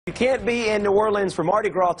You can't be in New Orleans for Mardi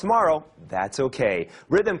Gras tomorrow. That's okay.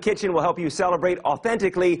 Rhythm Kitchen will help you celebrate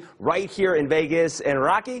authentically right here in Vegas. And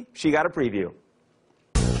Rocky, she got a preview.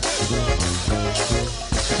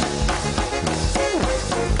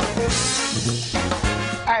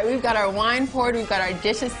 All right, we've got our wine poured, we've got our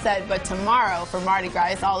dishes set, but tomorrow for Mardi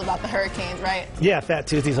Gras, it's all about the hurricanes, right? Yeah, Fat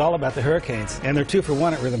Tuesday's all about the hurricanes, and they're 2 for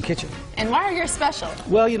 1 at Rhythm Kitchen. And why are yours special?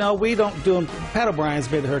 Well, you know, we don't do them. Pat O'Brien's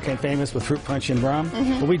made the hurricane famous with fruit punch and rum,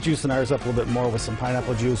 but we juicing ours up a little bit more with some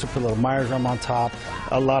pineapple juice. We put a little Myers rum on top,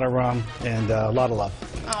 a lot of rum, and a lot of love.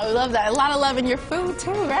 Oh, we love that. A lot of love in your food,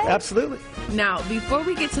 too, right? Absolutely. Now, before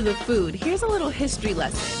we get to the food, here's a little history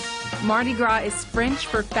lesson. Mardi Gras is French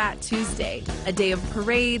for Fat Tuesday, a day of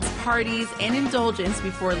parades, parties, and indulgence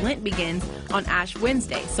before Lent begins on Ash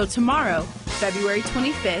Wednesday. So tomorrow, February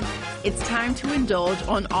 25th, it's time to indulge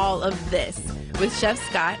on all of this with Chef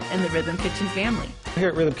Scott and the Rhythm Kitchen family. Here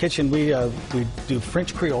at Rhythm Kitchen, we do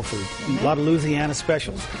French Creole food, a lot of Louisiana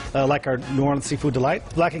specials, like our New Orleans Seafood Delight.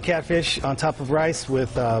 Blackened catfish on top of rice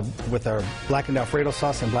with our blackened Alfredo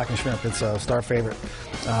sauce and blackened shrimp. It's a star favorite.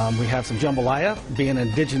 We have some jambalaya, being an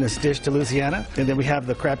indigenous dish to Louisiana. And then we have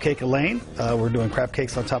the crab cake Elaine. We're doing crab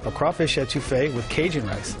cakes on top of crawfish etouffee with Cajun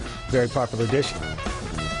rice. Very popular dish.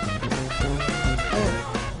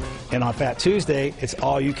 And on Fat Tuesday, it's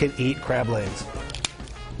all-you-can-eat crab legs.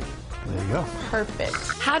 There you go. Perfect.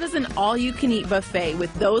 How does an all-you-can-eat buffet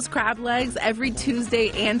with those crab legs every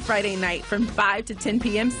Tuesday and Friday night from 5 to 10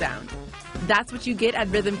 p.m. sound? That's what you get at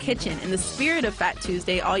Rhythm Kitchen in the spirit of Fat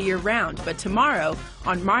Tuesday all year round. But tomorrow,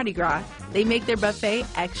 on Mardi Gras, they make their buffet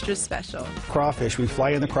extra special. Crawfish. We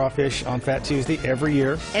fly in the crawfish on Fat Tuesday every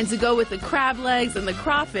year. And to go with the crab legs and the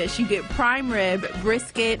crawfish, you get prime rib,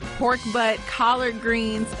 brisket, pork butt, collard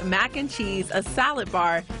greens, mac and cheese, a salad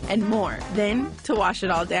bar, and more. Then, to wash it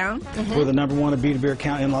all down, We're the #1 Abita beer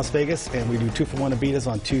count in Las Vegas, and we do 2 for 1 Abitas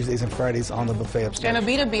on Tuesdays and Fridays on the buffet upstairs. And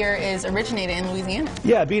Abita beer is originated in Louisiana.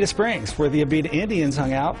 Yeah, Abita Springs, where the Abita Indians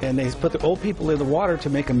hung out, and they put the old people in the water to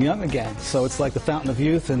make them young again. So it's like the fountain of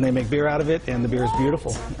youth, and they make beer out of it, and the beer is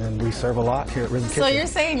beautiful. And we serve a lot here at Rhythm Kitchen. So you're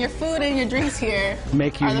saying your food and your drinks here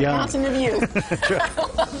Make you are the young. fountain of youth. That's right. I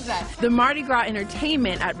love that. the Mardi Gras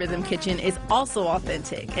entertainment at Rhythm Kitchen is also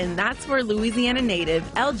authentic, and that's where Louisiana native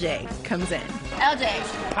LJ comes in. LJ.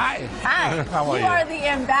 Hi. Hi. How are you are the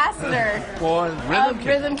ambassador For of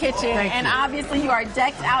Rhythm Kitchen, Thank and you. obviously you are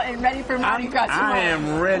decked out and ready for Mardi Gras tomorrow. I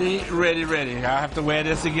am ready. I have to wear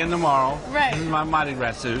this again tomorrow. Right. This is my Mardi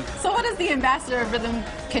Gras suit. So what does the ambassador of Rhythm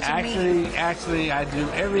Kitchen mean? Actually, I do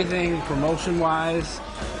everything promotion-wise.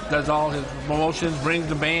 Does all his promotions, brings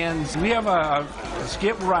the bands. We have a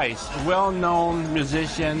Skip Rice, a well-known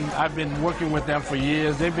musician. I've been working with them for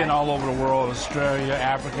years. They've been all over the world, Australia,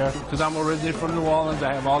 Africa. Because I'm originally from New Orleans,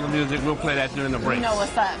 I have all the music. We'll play that during the break. You know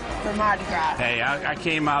what's up for Mardi Gras. Hey, I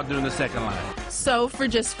came out during the second line. So for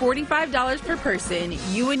just $45 per person,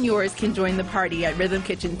 you and yours can join the party at Rhythm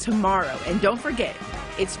Kitchen tomorrow. And don't forget,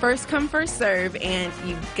 it's first come, first serve, and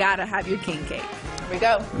you gotta have your king cake. Here we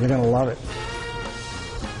go. You're going to love it.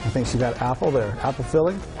 I think she got apple there. Apple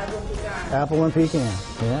filling? Apple and pecan.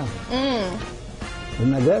 Yeah.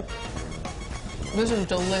 Isn't that good? This is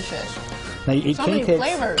delicious. Now you eat So king many cakes.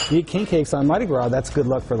 flavors. You eat king cakes on Mardi Gras. That's good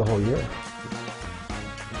luck for the whole year.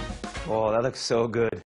 Oh, that looks so good.